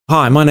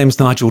Hi, my name's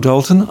Nigel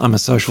Dalton. I'm a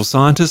social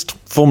scientist,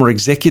 former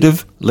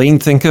executive, lean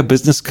thinker,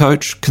 business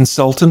coach,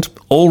 consultant,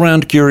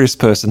 all-round curious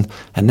person,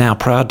 and now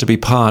proud to be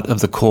part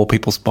of the Core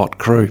People Spot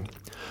crew.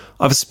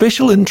 I have a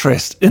special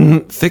interest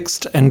in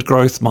fixed and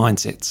growth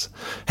mindsets,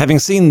 having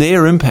seen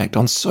their impact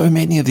on so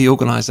many of the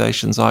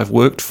organisations I've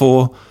worked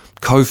for,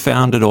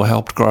 co-founded or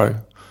helped grow.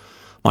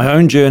 My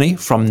own journey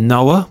from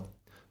knower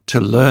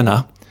to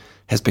learner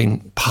has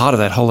been part of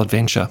that whole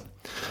adventure.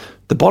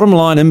 The bottom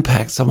line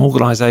impacts on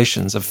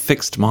organisations of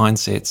fixed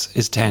mindsets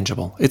is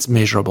tangible. It's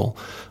measurable.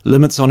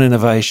 Limits on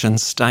innovation,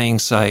 staying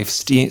safe,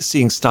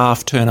 seeing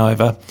staff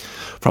turnover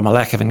from a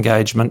lack of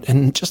engagement,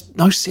 and just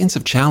no sense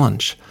of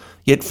challenge.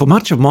 Yet for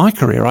much of my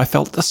career, I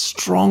felt the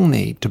strong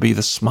need to be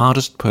the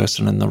smartest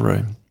person in the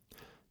room,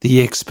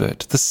 the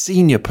expert, the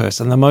senior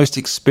person, the most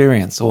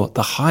experienced, or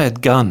the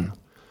hired gun.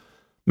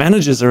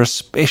 Managers are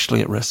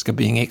especially at risk of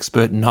being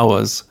expert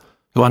knowers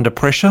who, under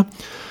pressure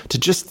to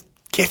just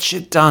get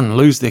shit done,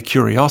 lose their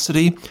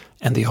curiosity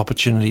and the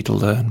opportunity to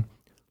learn.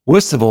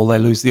 Worst of all, they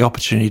lose the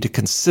opportunity to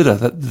consider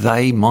that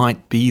they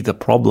might be the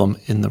problem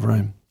in the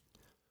room.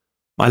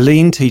 My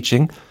lean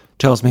teaching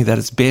tells me that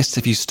it's best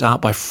if you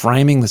start by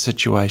framing the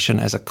situation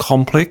as a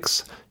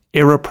complex,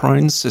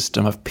 error-prone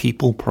system of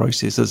people,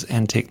 processes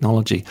and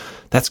technology.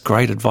 That's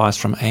great advice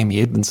from Amy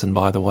Edmondson,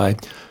 by the way,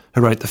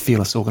 who wrote The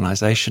Fearless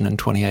Organisation in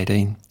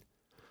 2018.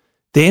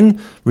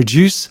 Then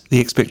reduce the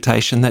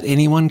expectation that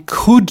anyone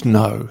could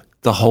know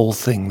the whole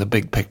thing, the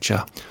big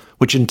picture,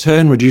 which in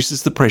turn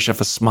reduces the pressure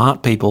for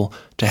smart people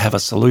to have a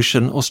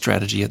solution or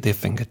strategy at their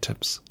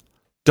fingertips.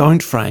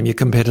 Don't frame your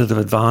competitive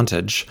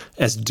advantage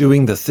as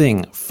doing the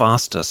thing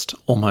fastest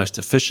or most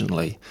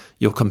efficiently.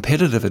 Your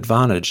competitive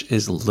advantage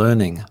is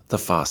learning the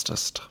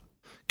fastest.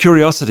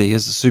 Curiosity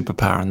is a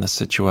superpower in this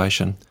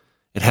situation.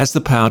 It has the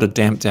power to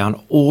damp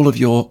down all of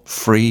your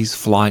freeze,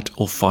 flight,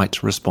 or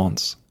fight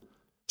response.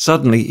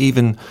 Suddenly,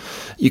 even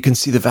you can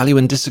see the value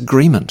in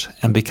disagreement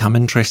and become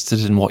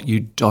interested in what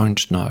you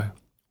don't know,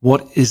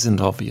 what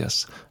isn't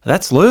obvious.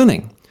 That's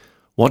learning.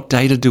 What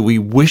data do we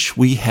wish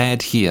we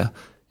had here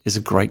is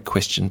a great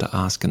question to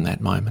ask in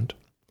that moment.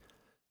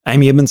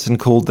 Amy Edmondson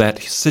called that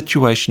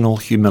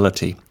situational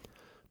humility,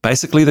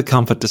 basically the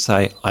comfort to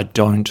say, I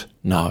don't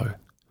know.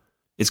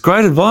 It's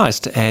great advice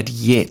to add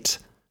yet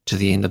to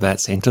the end of that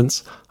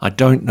sentence. I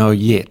don't know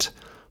yet,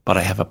 but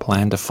I have a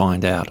plan to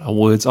find out, are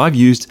words I've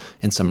used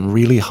in some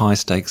really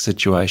high-stakes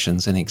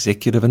situations in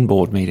executive and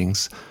board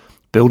meetings,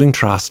 building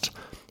trust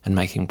and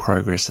making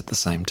progress at the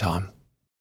same time.